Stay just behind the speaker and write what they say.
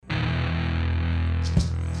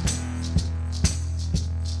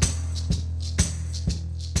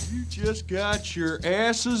You just got your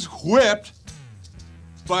asses whipped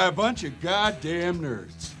by a bunch of goddamn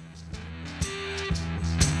nerds.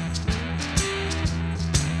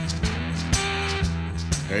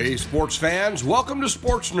 Hey, sports fans, welcome to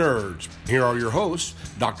Sports Nerds. Here are your hosts,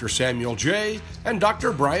 Dr. Samuel J. and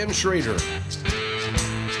Dr. Brian Schrader.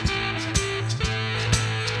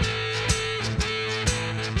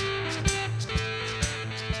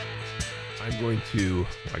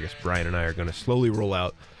 I guess Brian and I are going to slowly roll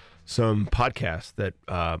out some podcasts that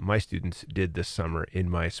my students did this summer in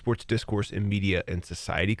my Sports Discourse in Media and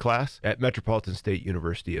Society class at Metropolitan State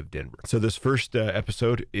University of Denver. So this first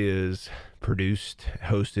episode is produced,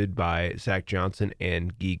 hosted by Zach Johnson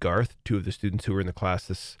and Guy Garth, two of the students who were in the class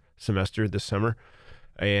this summer.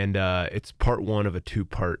 And it's part one of a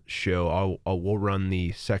two-part show. We'll run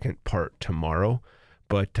the second part tomorrow.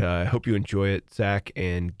 But I hope you enjoy it. Zach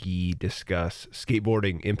and Guy discuss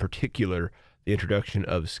skateboarding, in particular, the introduction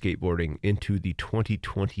of skateboarding into the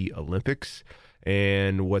 2020 Olympics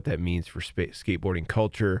and what that means for skateboarding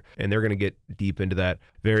culture. And they're going to get deep into that.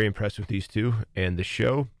 Very impressed with these two and the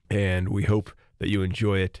show. And we hope that you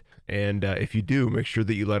enjoy it. And if you do, make sure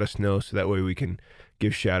that you let us know so that way we can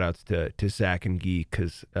give shout outs to Zach and Guy,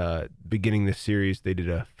 because beginning this series, they did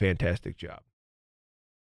a fantastic job.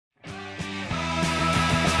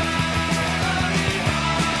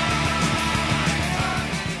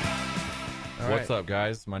 What's up,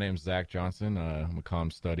 guys? My name's Zach Johnson. I'm a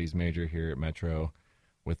comm studies major here at Metro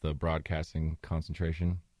with a broadcasting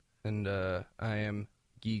concentration. And I am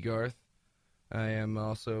Guy Garth. I am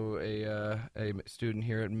also a student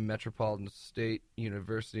here at Metropolitan State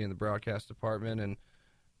University in the broadcast department and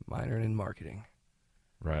minored in marketing.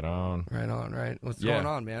 Right on. Right. What's going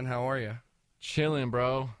on, man? How are you? Chilling,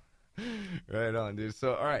 bro. Right on, dude.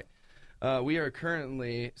 So, all right. We are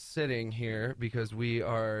currently sitting here because we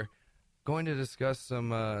are going to discuss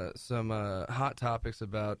some hot topics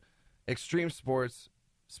about extreme sports.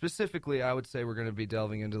 Specifically, I would say we're going to be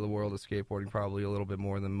delving into the world of skateboarding probably a little bit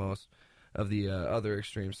more than most of the other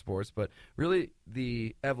extreme sports, but really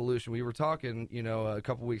the evolution. We were talking, a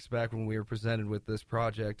couple weeks back when we were presented with this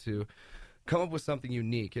project to come up with something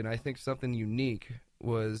unique, and I think something unique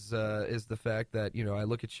is the fact that, I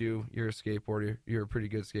look at you, you're a skateboarder, you're a pretty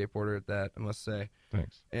good skateboarder at that, I must say.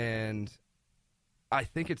 Thanks. And I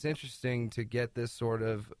think it's interesting to get this sort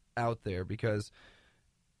of out there because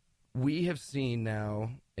we have seen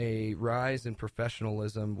now a rise in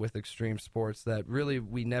professionalism with extreme sports that really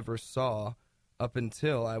we never saw up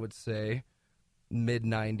until, I would say,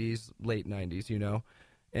 mid-90s, late 90s,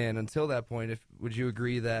 And until that point, would you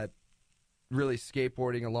agree that really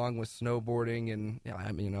skateboarding along with snowboarding and,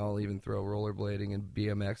 I'll even throw rollerblading and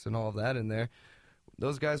BMX and all of that in there,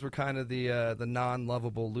 those guys were kind of the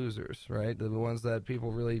non-lovable losers, right? The ones that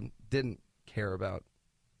people really didn't care about.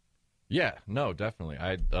 Yeah, no, definitely.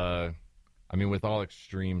 With all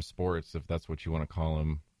extreme sports, if that's what you want to call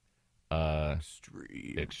them,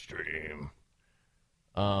 extreme.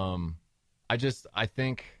 I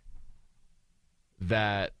think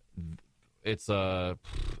that it's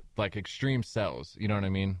like extreme sells. You know what I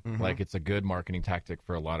mean? Mm-hmm. Like it's a good marketing tactic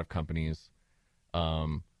for a lot of companies.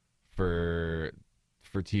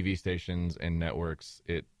 For TV stations and networks,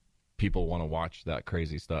 people want to watch that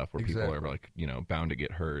crazy stuff where people are like, bound to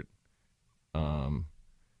get hurt.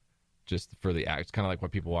 Just for the act, it's kind of like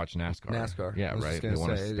what people watch NASCAR. Yeah, right. They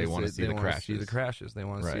want to see the crashes. They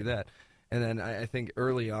want to see that. And then I think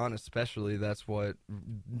early on, especially, that's what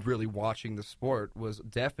really watching the sport was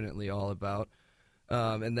definitely all about.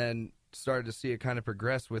 And then started to see it kind of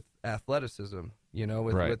progress with athleticism.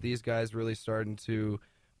 With these guys really starting to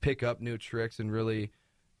pick up new tricks and really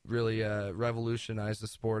revolutionize the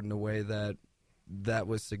sport in a way that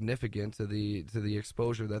was significant to the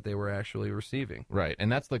exposure that they were actually receiving. Right,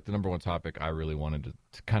 and that's like the number one topic I really wanted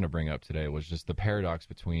to kind of bring up today was just the paradox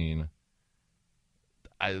between,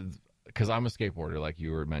 because I'm a skateboarder, like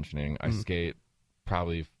you were mentioning. I skate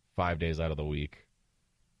probably 5 days out of the week,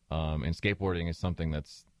 and skateboarding is something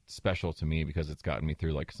that's special to me because it's gotten me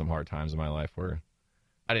through like some hard times in my life where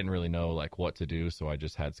I didn't really know like what to do, so I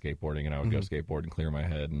just had skateboarding, and I would go skateboard and clear my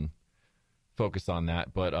head and focus on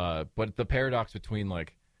that. But the paradox between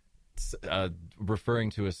like referring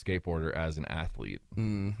to a skateboarder as an athlete,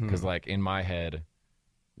 because like in my head,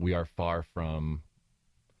 we are far from.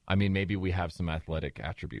 I mean, maybe we have some athletic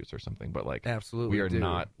attributes or something, but like absolutely,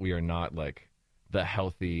 we are not like the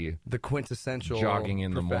healthy, the quintessential jogging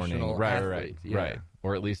in the morning, athlete, right,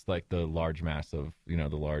 or at least like the large mass of the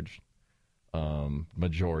large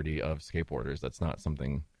majority of skateboarders. That's not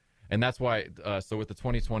something. And that's why, so with the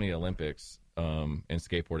 2020 Olympics and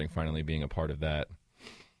skateboarding finally being a part of that,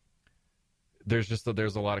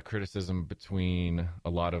 there's a lot of criticism between a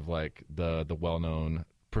lot of like the well-known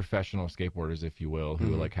professional skateboarders, if you will,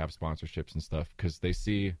 who like have sponsorships and stuff, because they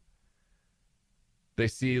see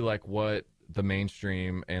like what the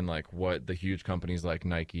mainstream and like what the huge companies like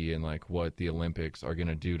Nike and like what the Olympics are going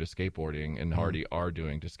to do to skateboarding and already are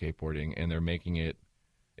doing to skateboarding, and they're making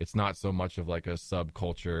it's not so much of like a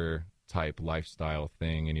subculture type lifestyle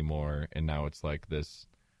thing anymore, and now it's like this,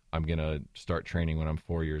 I'm going to start training when I'm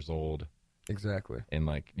 4 years old. Exactly. And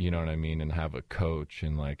like, you know what I mean, and have a coach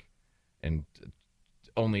and like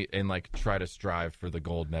like try to strive for the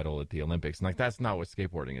gold medal at the Olympics. And like that's not what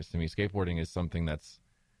skateboarding is to me. Skateboarding is something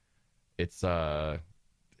it's like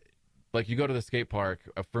you go to the skate park,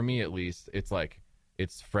 for me at least, it's like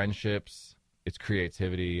it's friendships, it's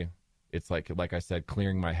creativity, it's like I said,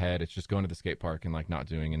 clearing my head. It's just going to the skate park and like not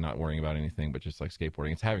doing and not worrying about anything, but just like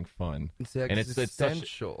skateboarding. It's having fun. It's and essential. It's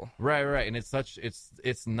such, right. And it's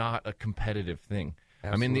not a competitive thing.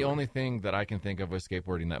 Absolutely. I mean, the only thing that I can think of with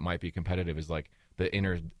skateboarding that might be competitive is like the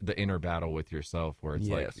inner battle with yourself, where it's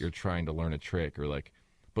like you're trying to learn a trick or like,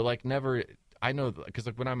 but like never. I know, because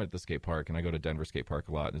like when I'm at the skate park, and I go to Denver skate park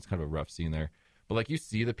a lot, and it's kind of a rough scene there, but like you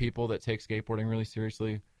see the people that take skateboarding really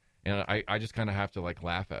seriously. And I just kind of have to like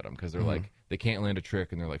laugh at them because they're like, they can't land a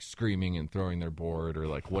trick and they're like screaming and throwing their board or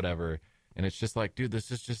like whatever. And it's just like, dude,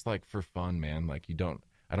 this is just like for fun, man. Like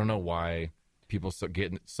I don't know why people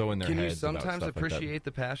get so in their heads. Can you sometimes about appreciate like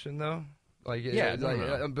the passion though? Like, yeah,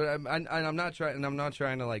 but I'm not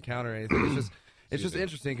trying to like counter anything. It's just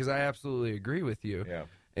interesting because I absolutely agree with you. Yeah.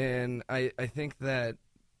 And I think that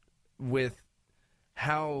with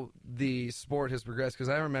how the sport has progressed, because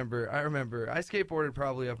I remember I skateboarded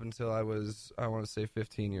probably up until I was, I want to say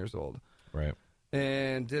 15 years old. Right.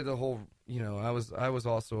 And did the whole, I was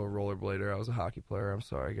also a rollerblader. I was a hockey player. I'm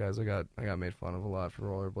sorry, guys. I got made fun of a lot for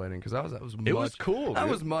rollerblading because it was cool. I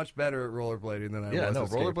was much better at rollerblading than I was. Yeah, no, at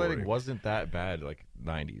rollerblading wasn't that bad. Like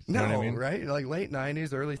 90s. You no, know what I mean? Right? Like late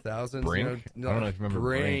 90s, early thousands. Brink. I don't know if you remember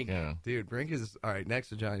Brink. Yeah. Dude, Brink is all right next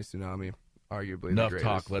to Johnny Tsunami. Arguably enough the greatest.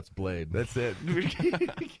 talk. Let's blade. That's it. We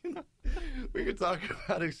can talk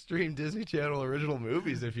about extreme Disney Channel original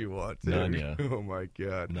movies if you want to. None ya. Oh my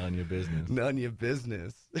god. None your business. None your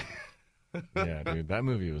business. Yeah, dude, that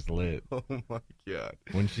movie was lit. Oh my god.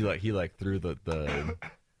 When he threw the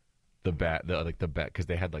bat because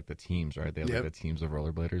they had like the teams, right? They had like the teams of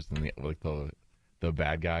rollerbladers, and the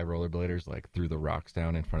bad guy rollerbladers like threw the rocks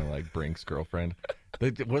down in front of like Brink's girlfriend.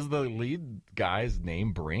 Was the lead guy's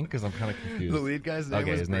name Brink? Because I'm kind of confused. The lead guy's name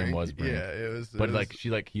was his Brink. name was Brink. Yeah, it was. But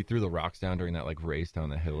he threw the rocks down during that like race down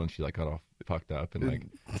the hill, and she like got all fucked up and like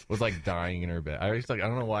was like dying in her bed. I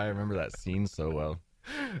don't know why I remember that scene so well.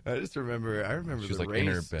 I remember she was the like race. in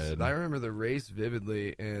her bed. I remember the race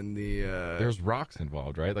vividly, and the there's rocks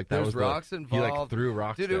involved, right? Like that there's was rocks involved. He like threw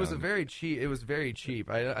rocks. Dude, down. it was very cheap.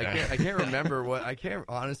 I can't remember I can't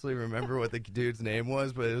honestly remember what the dude's name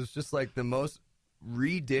was, but it was just like the most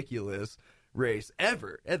ridiculous race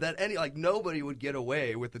ever, and that nobody would get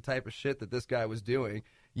away with the type of shit that this guy was doing.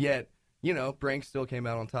 Yet, Brink still came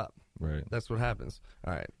out on top. Right. That's what happens.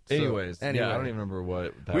 All right. Anyway, yeah, I don't even remember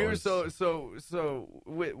what that we was. were so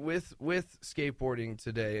with skateboarding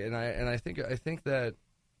today, and I think that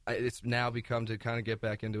it's now become, to kind of get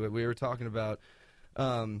back into it. We were talking about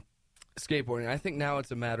skateboarding. I think now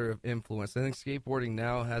it's a matter of influence. I think skateboarding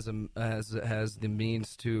now has the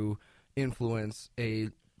means to influence a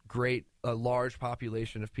large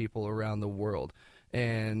population of people around the world,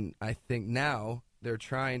 and I think now they're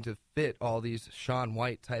trying to fit all these Shaun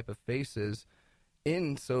White type of faces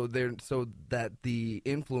in, so that the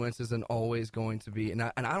influence isn't always going to be, and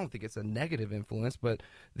I don't think it's a negative influence, but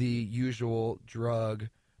the usual drug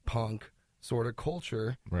punk sort of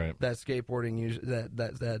culture right. that skateboarding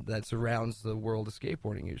that surrounds the world of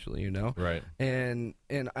skateboarding usually, right. And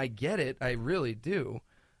I get it, I really do.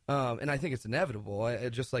 And I think it's inevitable.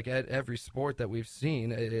 Just like at every sport that we've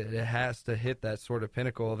seen, it has to hit that sort of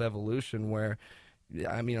pinnacle of evolution where,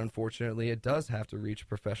 I mean, unfortunately, it does have to reach a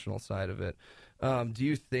professional side of it. Do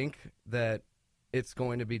you think that it's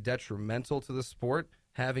going to be detrimental to the sport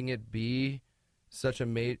having it be such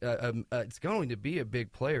it's going to be a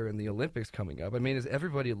big player in the Olympics coming up? I mean,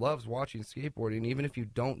 everybody loves watching skateboarding, even if you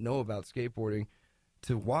don't know about skateboarding.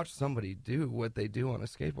 To watch somebody do what they do on a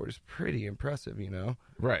skateboard is pretty impressive,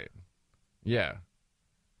 Right. Yeah.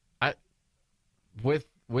 With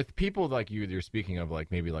people like you're speaking of, like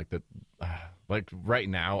maybe like the like right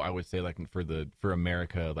now, I would say like for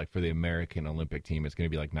America, like for the American Olympic team, it's going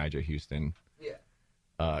to be like Nigel Houston.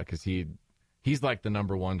 Yeah. Because he he's like the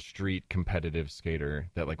number one street competitive skater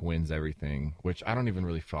that like wins everything, which I don't even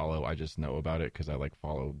really follow. I just know about it because I like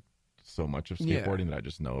follow so much of skateboarding that I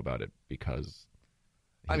just know about it because.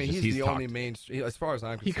 He's the only mainstream, as far as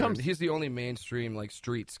I'm concerned. He's the only mainstream like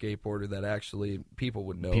street skateboarder that actually people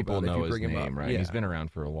would know. People about know if you bring his him name, up. right? Yeah. He's been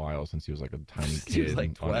around for a while since he was like a tiny He kid was,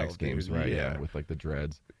 like, 12, on X Games, dude. right? Yeah. With like the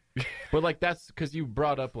dreads. But like that's because you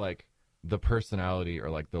brought up like the personality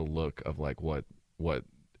or like the look of like what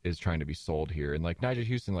is trying to be sold here, and like Nigel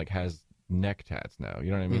Houston like has neck tats now.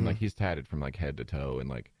 You know what I mean? Mm-hmm. Like he's tatted from like head to toe, and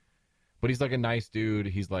like. But he's like a nice dude.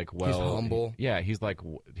 He's like he's humble. He's like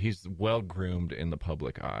he's well groomed in the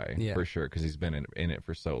public eye for sure because he's been in it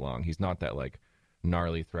for so long. He's not that like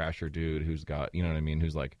gnarly thrasher dude who's got what I mean,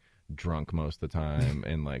 who's like drunk most of the time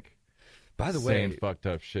and like by the saying way, fucked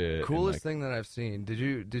up shit. Coolest thing that I've seen. Did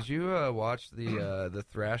you watch the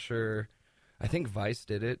Thrasher? I think Vice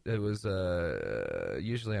did it. It was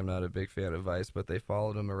usually I'm not a big fan of Vice, but they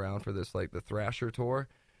followed him around for this like the Thrasher tour.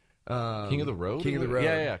 King of the Road? King of the Road.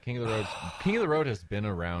 Yeah, King of the Road. King of the Road has been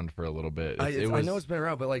around for a little bit. I know it's been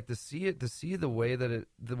around, but like to see the way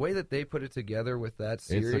that they put it together with that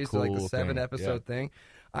series, cool like the 7-episode thing. thing.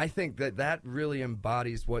 I think that really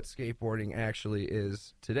embodies what skateboarding actually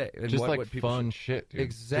is today, and just what like people fun shit, dude.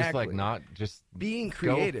 Exactly. Just like not just being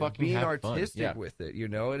creative, being have fun. artistic Yeah. with it,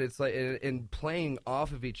 and it's like and playing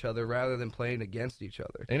off of each other rather than playing against each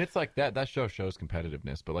other. And it's like that show shows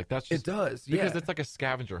competitiveness, but like that's just It does, because yeah. it's like a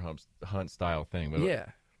scavenger hunt style thing. But, Yeah.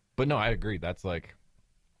 But no, I agree. That's like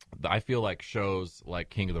I feel like shows like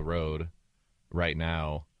King of the Road right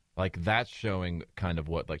now, like that's showing kind of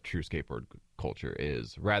what like true skateboard culture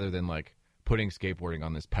is, rather than like putting skateboarding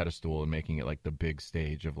on this pedestal and making it like the big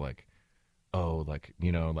stage of like, oh, like,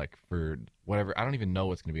 like for whatever. I don't even know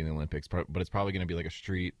what's going to be in the Olympics, but it's probably going to be like a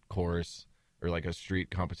street course or like a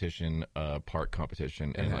street competition, park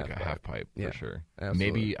competition, and like a half pipe for sure.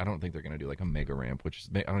 Absolutely. Maybe I don't think they're going to do like a mega ramp, which is,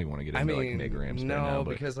 I don't even want to get into like mega ramps no, right now.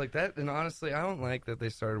 But because like that, and honestly, I don't like that they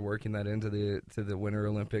started working that into the Winter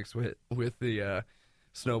Olympics with the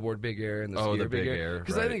snowboard big air and the skier the big big air. air,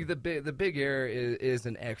 Because I think the big air is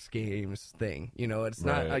an X Games thing. It's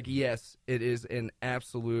not Right. like, yes, it is an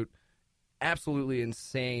absolutely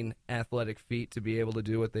insane athletic feat to be able to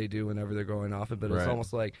do what they do whenever they're going off it. But it's Right.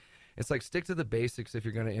 almost like stick to the basics if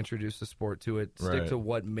you're going to introduce the sport to it. Stick Right. to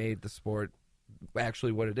what made the sport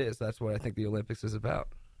actually what it is. That's what I think the Olympics is about.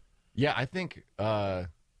 yeah, I think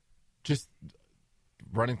just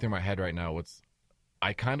running through my head right now,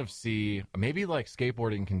 I kind of see maybe like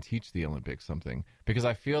skateboarding can teach the Olympics something, because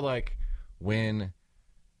I feel like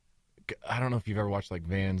I don't know if you've ever watched like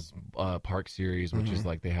Van's Park series, which is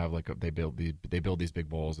like they have like they build these big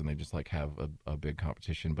bowls and they just like have a big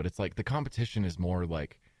competition, but it's like the competition is more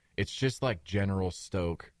like it's just like general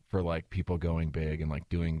stoke for like people going big and like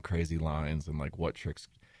doing crazy lines and like what tricks,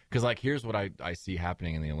 because like here's what I see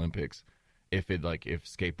happening in the Olympics if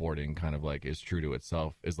skateboarding kind of like is true to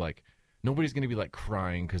itself, is like nobody's going to be like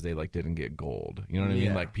crying because they like didn't get gold. You know what I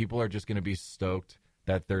mean? Like people are just going to be stoked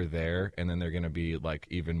that they're there, and then they're going to be like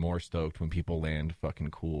even more stoked when people land fucking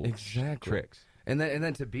cool tricks. And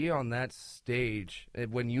then to be on that stage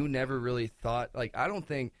when you never really thought, like, I don't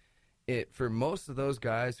think it, for most of those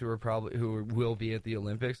guys who will be at the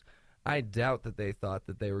Olympics, I doubt that they thought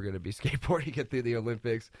that they were going to be skateboarding at the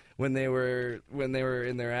Olympics when they were in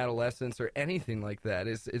their adolescence or anything like that.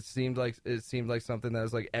 It seemed like something that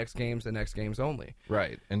was like X Games and X Games only.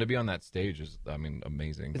 Right. And to be on that stage is, I mean,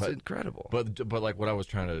 amazing. It's incredible. But like what I was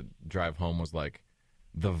trying to drive home was like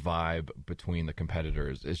the vibe between the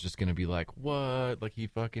competitors is just going to be like, what? Like he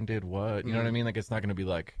fucking did what? You know what I mean? Like it's not going to be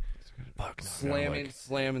like fuck, slamming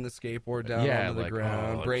the skateboard down onto the like,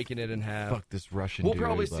 ground, like, breaking it in half. Fuck this Russian We'll dude.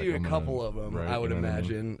 probably Like, see a I'm couple gonna- of them, right, I would you know what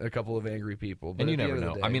imagine. A couple of angry people. But And you at the never end of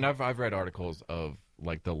know. the I day- mean, I've read articles of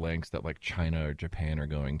like the lengths that like China or Japan are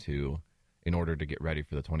going to in order to get ready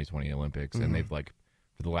for the 2020 Olympics, and they've like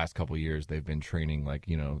for the last couple of years they've been training like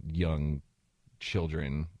young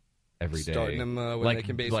children every day, starting them when like, they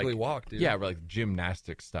can basically walk, dude. Yeah, like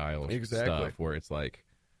gymnastic style stuff where it's like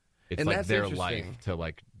And like that's their interesting.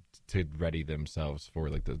 life to ready themselves for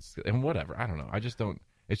like this and whatever. I don't know. I just don't.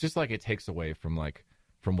 It's just like it takes away from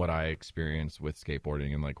what I experience with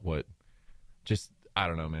skateboarding and like what just. I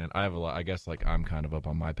don't know, man. I have a lot. I guess like I'm kind of up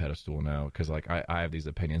on my pedestal now because like I have these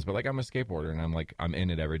opinions, but like I'm a skateboarder and I'm in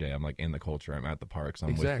it every day. I'm like in the culture. I'm at the parks.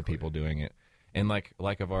 I'm with the people doing it, and like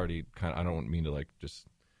I've already I don't mean to like just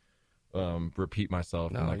repeat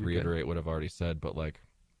myself and like reiterate what I've already said, but like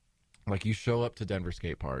you show up to Denver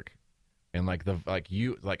Skate Park, and like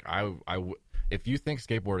if you think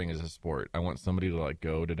skateboarding is a sport, I want somebody to like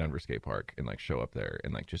go to Denver Skate Park and like show up there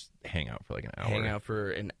and like just hang out for like an hour. Hang out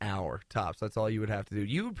for an hour tops. That's all you would have to do.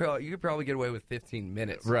 You could probably get away with 15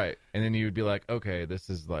 minutes. Right. And then you would be like, okay, this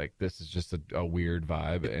is just a weird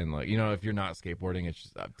vibe. And like, you know, if you're not skateboarding, it's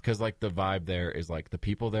just because like the vibe there is like the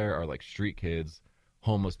people there are like street kids,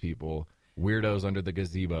 homeless people, weirdos under the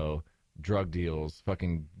gazebo, drug deals,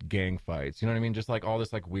 fucking gang fights. You know what I mean? Just like all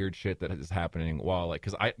this like weird shit that is happening while like,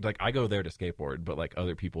 cause I go there to skateboard, but like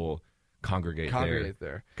other people congregate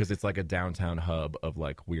there because it's like a downtown hub of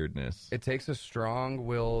like weirdness. It takes a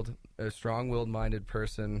strong-willed minded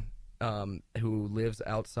person who lives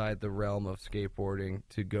outside the realm of skateboarding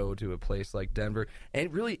to go to a place like Denver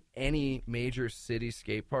and really any major city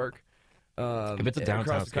skate park. If it's a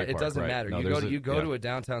downtown skate park, it doesn't matter. No, you go to a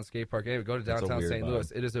downtown skate park. Go to downtown St. Louis.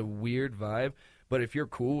 It is a weird vibe. But if you're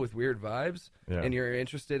cool with weird vibes and you're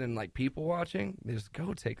interested in like people watching, just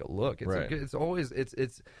go take a look.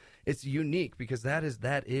 It's unique because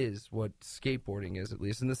that is what skateboarding is, at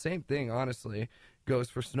least. And the same thing, honestly, goes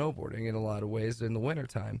for snowboarding in a lot of ways in the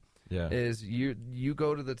wintertime. Yeah, is you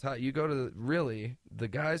go to the top. You go to really the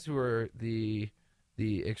guys who are the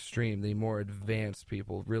extreme, the more advanced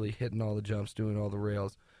people, really hitting all the jumps, doing all the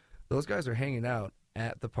rails. Those guys are hanging out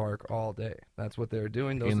at the park all day. That's what they're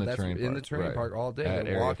doing. In the terrain park all day. At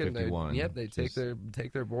they're Area walking. 51. They take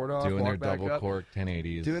their board off, doing walk their back double up, cork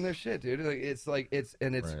 1080s, doing their shit, dude. It's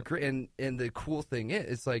great. And the cool thing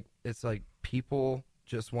is, it's like people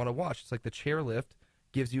just want to watch. It's like the chairlift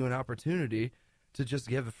gives you an opportunity to just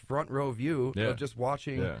give a front row view of just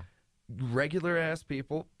watching regular ass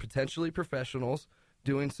people, potentially professionals,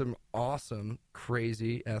 doing some awesome,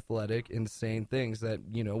 crazy, athletic, insane things that,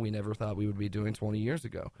 you know, we never thought we would be doing 20 years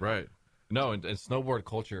ago. Right. No, and snowboard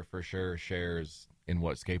culture for sure shares in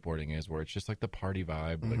what skateboarding is, where it's just like the party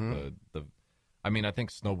vibe, like the I mean, I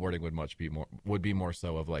think snowboarding would be more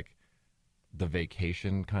so of like the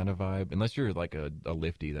vacation kind of vibe, unless you're like a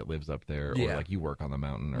lifty that lives up there, or like you work on the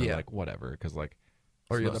mountain, or like whatever, because like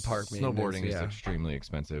or you're the park snowboarding is extremely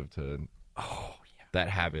expensive to. Oh yeah, that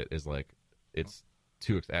habit is like it's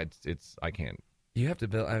I can't. You have to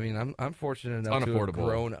build. I mean, I'm fortunate enough to have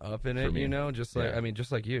grown up in it. You know, just like I mean,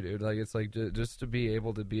 just like you, dude. Like it's like just to be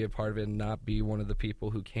able to be a part of it and not be one of the people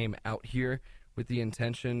who came out here with the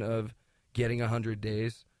intention of getting 100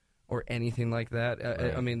 days or anything like that.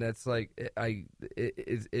 Right. I mean, that's like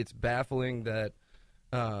it's baffling that.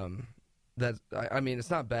 I mean, it's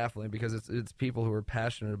not baffling because it's people who are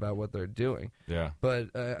passionate about what they're doing. Yeah. But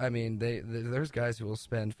I mean, there's guys who will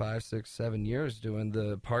spend 5, 6, 7 years doing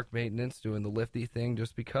the park maintenance, doing the lifty thing,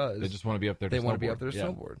 just because they just want to be up there. They want to be up there to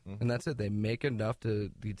snowboard, and that's it. They make enough to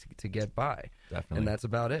get by, definitely, and that's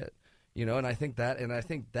about it. You know, and I think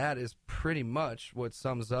that is pretty much what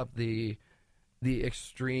sums up the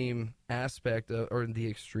extreme aspect of, or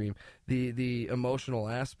the emotional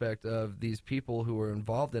aspect of these people who are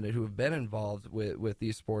involved in it, who have been involved with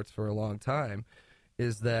these sports for a long time,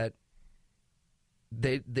 is that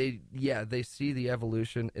they see the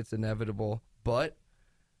evolution, it's inevitable, but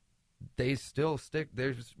they still stick.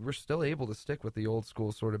 We're still able to stick with the old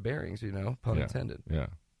school sort of bearings, you know, pun intended. Yeah.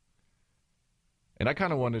 And I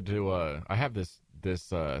kind of wanted to. I have this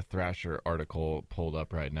Thrasher article pulled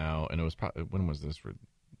up right now, and it was probably, when was this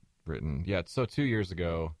written? Yeah, so 2 years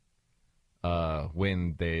ago,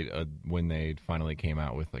 when they finally came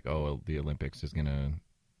out with like, oh, the Olympics is gonna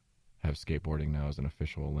have skateboarding now as an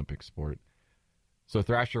official Olympic sport. So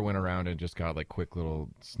Thrasher went around and just got like quick little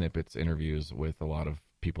snippets, interviews with a lot of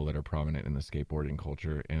people that are prominent in the skateboarding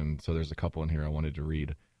culture, and so there's a couple in here I wanted to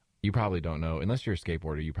read. You probably don't know, unless you're a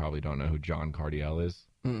skateboarder, you probably don't know who John Cardiel is.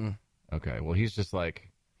 Mm-mm. Okay, well, he's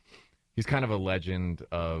kind of a legend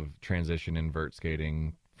of transition in vert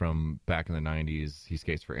skating from back in the 90s. He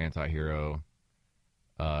skates for Anti-Hero.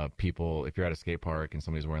 People, if you're at a skate park and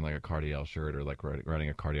somebody's wearing like a Cardiel shirt or like riding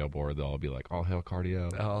a Cardiel board, they'll all be like, all hail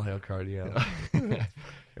Cardiel. All hail Cardiel.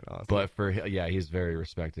 Awesome. But he's very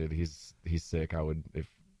respected. He's sick.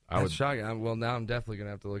 That's shocking. Well, now I'm definitely gonna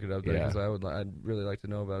have to look it up there because I'd really like to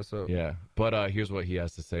know about it. So yeah, but here's what he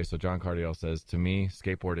has to say. So John Cardiel says, "To me,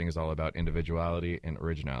 skateboarding is all about individuality and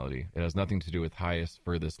originality. It has nothing to do with highest,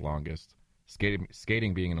 furthest, longest.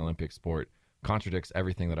 Skating being an Olympic sport contradicts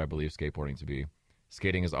everything that I believe skateboarding to be.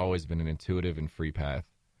 Skating has always been an intuitive and free path.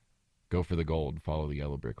 Go for the gold, follow the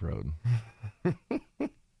yellow brick road."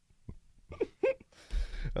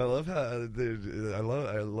 I love how, dude, I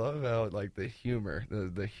love how like the humor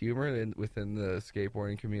within the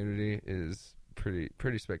skateboarding community is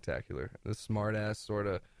pretty spectacular. The smart ass sort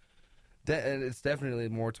of And it's definitely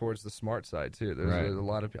more towards the smart side too. There's Right.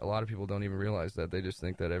 a lot of people don't even realize that. They just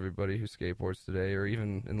think that everybody who skateboards today, or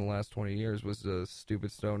even in the last 20 years, was a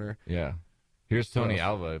stupid stoner. Yeah. Here's Tony So-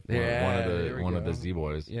 Alva, Yeah, there we one of go. the Z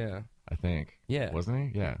Boys. Yeah. I think. Yeah.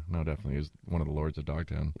 Wasn't he? Yeah. No, definitely. He was one of the Lords of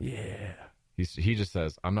Dogtown. Yeah. He just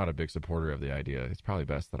says, I'm not a big supporter of the idea. It's probably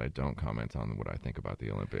best that I don't comment on what I think about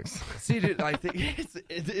the Olympics. See, dude, I think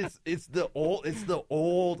it's the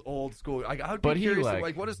old school. Like, I would be But he, curious,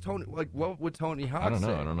 like- what would Tony Hawk I don't know.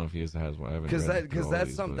 say? I don't know if he has one. I haven't Because read through all that's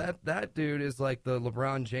these, some but- that dude is like the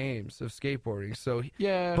LeBron James of skateboarding. So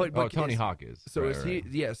Yeah. but Tony is- Hawk is. So Right, is right.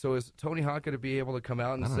 he? Yeah. So is Tony Hawk going to be able to come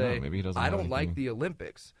out and I don't say, know. Maybe he doesn't "I have don't like anything. the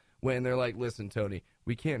Olympics"? When they're like, "Listen, Tony,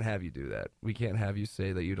 we can't have you do that. We can't have you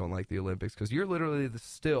say that you don't like the Olympics because you're literally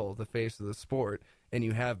still the face of the sport, and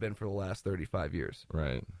you have been for the last 35 years.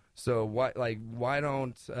 Right. So why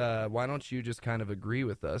don't you just kind of agree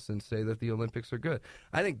with us and say that the Olympics are good?"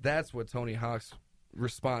 I think that's what Tony Hawk's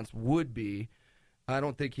response would be. I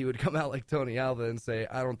don't think he would come out like Tony Alva and say,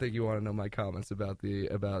 "I don't think you want to know my comments about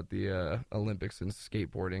the Olympics and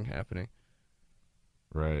skateboarding happening."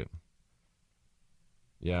 Right.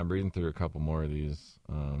 Yeah, I'm reading through a couple more of these.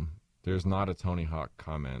 There's not a Tony Hawk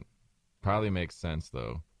comment. Probably makes sense,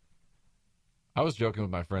 though. I was joking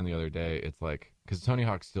with my friend the other day. It's like, because Tony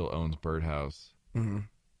Hawk still owns Birdhouse. Mm-hmm.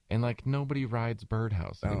 And, like, nobody rides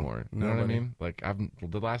Birdhouse anymore. You know what I nobody. mean? Like,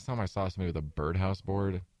 the last time I saw somebody with a Birdhouse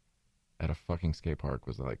board at a fucking skate park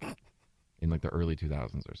was, like, in, like, the early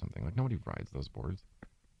 2000s or something. Like, nobody rides those boards.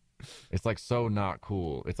 It's, like, so not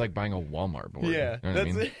cool. It's like buying a Walmart board. Yeah, You know what I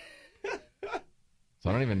that's mean? it. So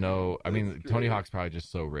I don't even know. I mean, That's Tony great. Hawk's probably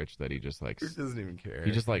just so rich that he just like He doesn't even care. he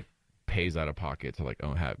just like pays out of pocket to like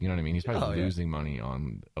have. You know what I mean? He's probably Oh, yeah. losing money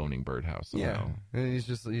on owning Birdhouse. yeah, Somehow. and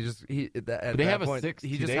at But that they have a point, six-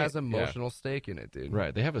 he just they- has yeah. emotional stake in it, dude.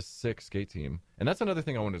 Right. They have a sick skate team, and that's another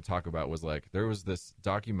thing I wanted to talk about. Was like there was this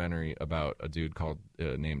documentary about a dude called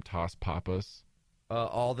named Toss Pappas.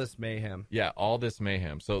 All this mayhem Yeah, All This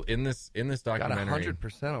Mayhem. So in this got documentary,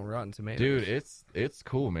 100% on Rotten Tomatoes. dude, it's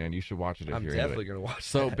cool, man. You should watch it if I'm you're definitely into it. gonna watch.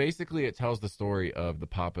 So that. basically, it tells the story of the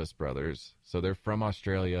Pappas brothers. So they're from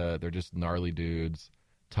Australia. They're just gnarly dudes.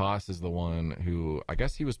 Toss is the one who, I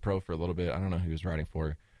guess he was pro for a little bit. I don't know who he was riding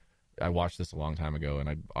for. I watched this a long time ago, and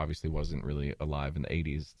I obviously wasn't really alive in the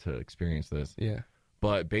 80s to experience this. yeah,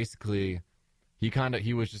 But basically,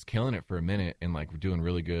 he was just killing it for a minute and like doing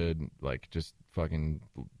really good, like just fucking,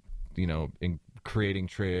 in creating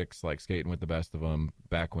tricks, like skating with the best of them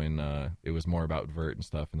back when it was more about vert and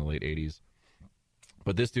stuff in the late 80s.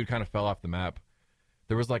 But this dude kind of fell off the map.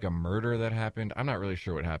 There was like a murder that happened. I'm not really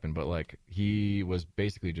sure what happened, but like he was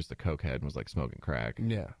basically just a cokehead and was like smoking crack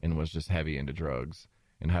yeah. and was just heavy into drugs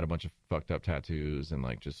and had a bunch of fucked up tattoos and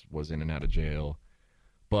like just was in and out of jail.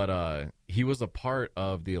 But he was a part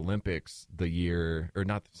of the Olympics the year, or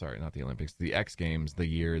not the Olympics, the X Games the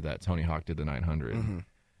year that Tony Hawk did the 900. Mm-hmm.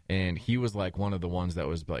 And he was like one of the ones that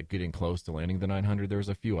was like getting close to landing the 900. There was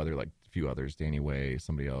a few others, Danny Way,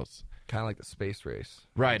 somebody else. Kind of like the space race.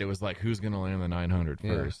 Right. It was like, who's going to land the 900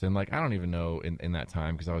 Yeah. first? And like, I don't even know in that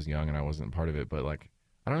time because I was young and I wasn't part of it, but like,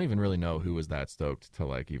 I don't even really know who was that stoked to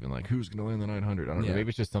like, even like, who's going to land the 900? I don't know. Yeah. Maybe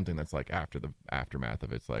it's just something that's like after the aftermath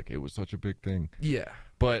of it. It's like, it was such a big thing. Yeah.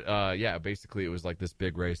 But yeah, basically it was like this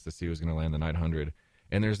big race to see who's going to land the 900.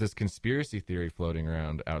 And there's this conspiracy theory floating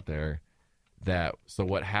around out there that, so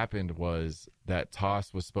what happened was that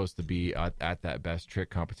Toss was supposed to be at that best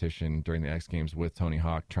trick competition during the X Games with Tony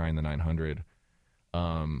Hawk trying the 900.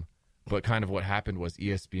 But kind of what happened was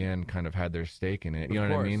ESPN kind of had their stake in it. You Of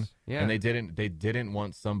know what I course. mean? Yeah. And they didn't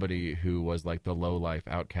want somebody who was like the low life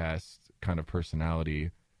outcast kind of personality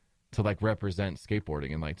to like represent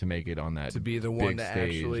skateboarding and like to make it on that To be the one big to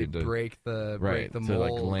stage actually and to- break the right mold. to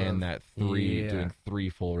like land of- that Yeah. doing 3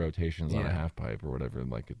 full rotations on a Yeah. half pipe or whatever.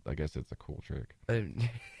 Like I guess it's a cool trick. And-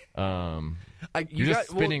 Um, you You're just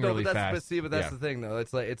got, spinning no, really but that's, fast. But see, but that's Yeah. the thing, though.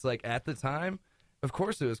 It's like at the time, of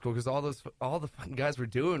course it was cool because all the fucking guys were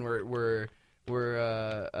doing were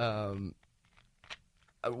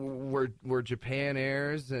Japan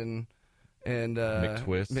Airs and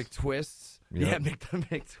McTwists. McTwists. Yep. Yeah,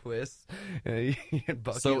 McTwists. And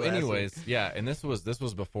Bucky so Lassie. anyways, yeah, and this was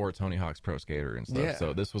before Tony Hawk's Pro Skater and stuff. Yeah.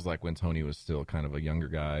 So this was like when Tony was still kind of a younger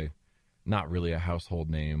guy, not really a household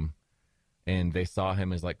name. And they saw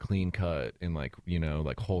him as like clean cut and like,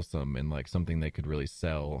 like wholesome and like something they could really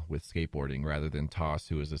sell with skateboarding rather than Toss,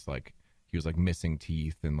 who was just like, he was like missing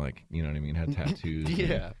teeth and like, you know what I mean, had tattoos. and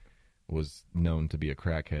Yeah. was known to be a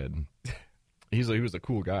crackhead. he was a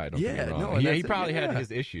cool guy. Don't get me wrong. no, and he that's- probably had yeah. his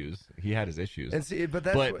issues. He had his issues. And see, but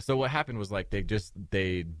that's So what happened was like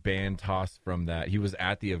they banned Toss from that. He was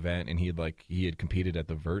at the event and he had competed at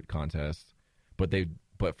the vert contest,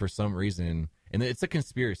 but for some reason, and it's a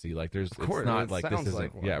conspiracy. Like course, it's not it like this sounds isn't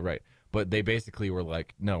like one. yeah right. But they basically were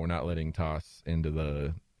like, no, we're not letting Toss into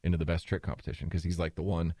the best trick competition because he's like the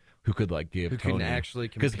one who could like give who Tony can actually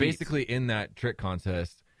compete. because basically in that trick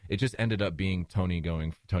contest. It just ended up being Tony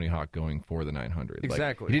Hawk going for the 900.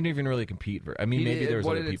 Exactly. Like, he didn't even really compete for. I mean, maybe there was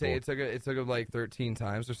what other did it people. take? It took him like 13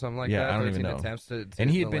 times or something like Yeah, that. I don't 13 even know. attempts to And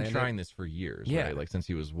he had to been land trying this for years, Yeah. right? Like since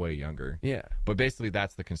he was way younger. it. Yeah. But basically,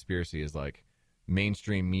 that's the conspiracy: is like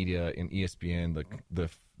mainstream media and ESPN,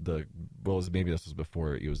 maybe this was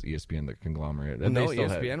before it was ESPN, the conglomerate. And No, they still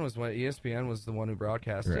had- ESPN was the one who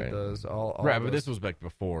broadcasted Right. those all right, those. but this was like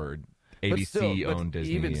before But ABC still, but owned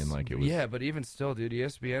Disney, even and like it was. Yeah, but even still, dude,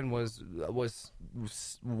 ESPN was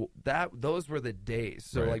that. Those were the days.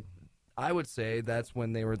 So Right. like, I would say that's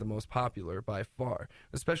when they were the most popular by far,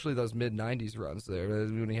 especially those mid '90s runs there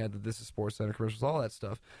when he had the This Is Sports Center commercials, all that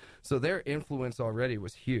stuff. So their influence already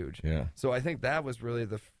was huge. Yeah. So I think that was really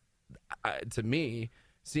to me,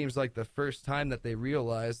 seems like the first time that they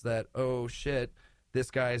realized that, oh shit,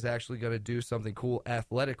 this guy is actually going to do something cool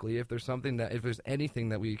athletically. If there's anything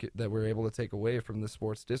that we're able to take away from the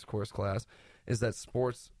sports discourse class, is that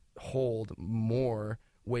sports hold more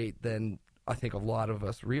weight than I think a lot of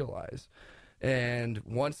us realize. And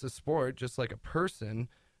once a sport, just like a person,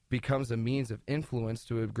 becomes a means of influence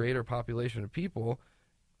to a greater population of people,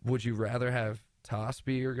 would you rather have Toss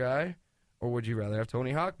be your guy, or would you rather have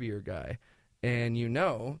Tony Hawk be your guy? And you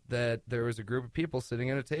know that there was a group of people sitting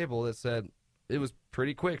at a table that said, it was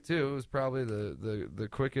pretty quick too. It was probably the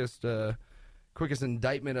quickest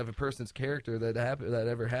indictment of a person's character that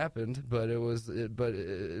ever happened. But it was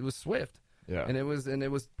swift. Yeah. And it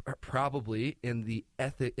was probably in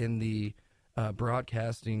the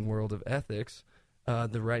broadcasting world of ethics,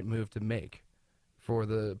 the right move to make for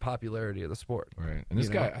the popularity of the sport. Right. And this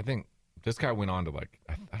guy, I think this guy went on to like,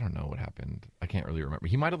 I don't know what happened. I can't really remember.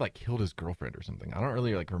 He might have like killed his girlfriend or something. I don't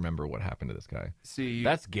really like remember what happened to this guy. See,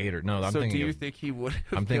 That's Gator. No, I'm so thinking do you of, think he would have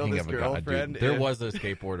I'm killed thinking his of a guy. girlfriend? Dude, there if- was a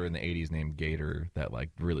skateboarder in the 80s named Gator that like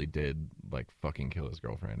really did like fucking kill his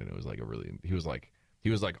girlfriend. And it was like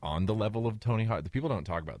he was like on the level of Tony Hawk. The people don't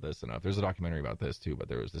talk about this enough. There's a documentary about this too, but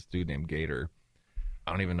there was this dude named Gator.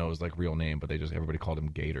 I don't even know his like real name, but everybody called him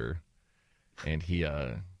Gator. And he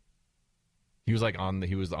was like on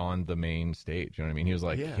the main stage. You know what I mean? He was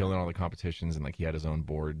like killing all the competitions, and like he had his own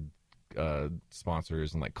board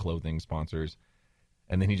sponsors and like clothing sponsors.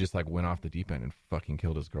 And then he just like went off the deep end and fucking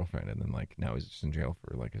killed his girlfriend. And then like now he's just in jail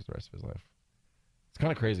for like the rest of his life. It's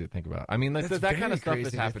kind of crazy to think about. I mean, like That's that kind very of stuff has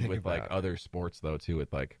crazy to happened think with like about. other sports though too,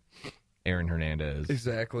 with like Aaron Hernandez,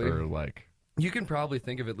 Exactly. or like You can probably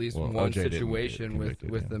think of at least Well, one OJ didn't situation get with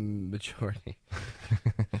convicted, the majority.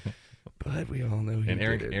 But we all know he and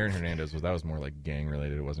did it. Aaron Hernandez was more like gang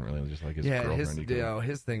related. It wasn't really just like his yeah, girlfriend. He killed.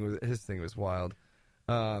 his thing was wild.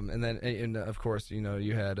 And then of course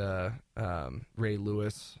you had Ray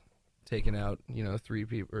Lewis taking out 3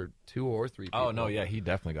 people or 2 or 3 people. Oh no, yeah, he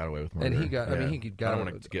definitely got away with murder. And he got. I mean, he I got. don't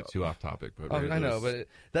want to get too off topic, but Oh, Ray I know, Lewis- but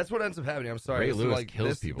that's what ends up happening. I'm sorry. Ray So, Lewis like,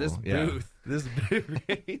 kills people. This Yeah. booth,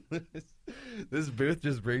 this booth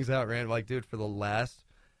just brings out random. Like, dude, for the last,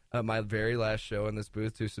 my very last show in this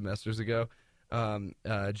booth 2 semesters ago,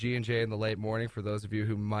 G&J in the late morning. For those of you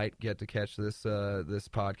who might get to catch this this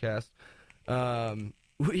podcast,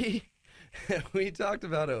 we talked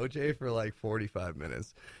about OJ for like 45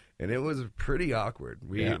 minutes. And it was pretty awkward.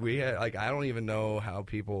 We had like, I don't even know how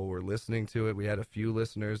people were listening to it. We had a few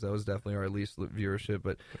listeners. That was definitely our least viewership.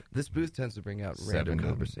 But this booth tends to bring out random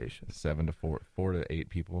conversations. 7 to 4 to 8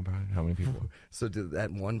 people. Probably. How many people? So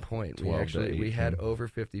at one point, 12 to we 18. had over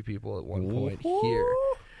 50 people at one point here.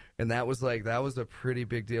 And that was a pretty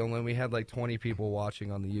big deal. And then we had like 20 people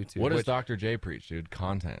watching on the YouTube. What does which- Dr. J preach, dude?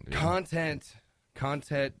 Content. Dude.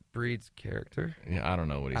 Content breeds character. Yeah, I don't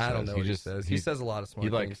know what he says. I don't know what he says. He says a lot of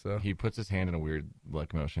smart things, though. He puts his hand in a weird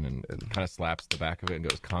like motion and kind of slaps the back of it and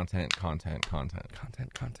goes content. Content.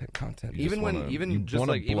 You just wanna- you Even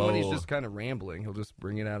wanna when he's blow- just kind of rambling, he'll just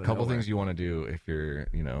bring it out. A couple things you want to do if you're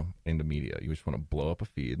into media. You just want to blow up a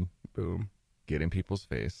feed, boom, get in people's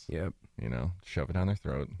face. Yep. Shove it down their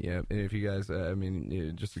throat. Yep. And if you guys,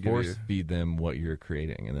 just to give Force you feed them what you're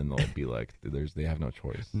creating, and then they'll be like, they have no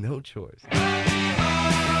choice. no choice.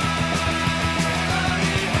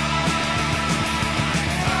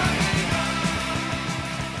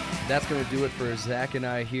 That's going to do it for Zach and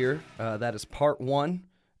I here. That is part 1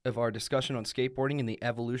 of our discussion on skateboarding and the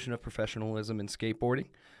evolution of professionalism in skateboarding.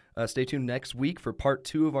 Stay tuned next week for part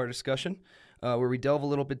 2 of our discussion. where we delve a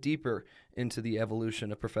little bit deeper into the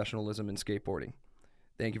evolution of professionalism in skateboarding.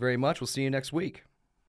 Thank you very much. We'll see you next week.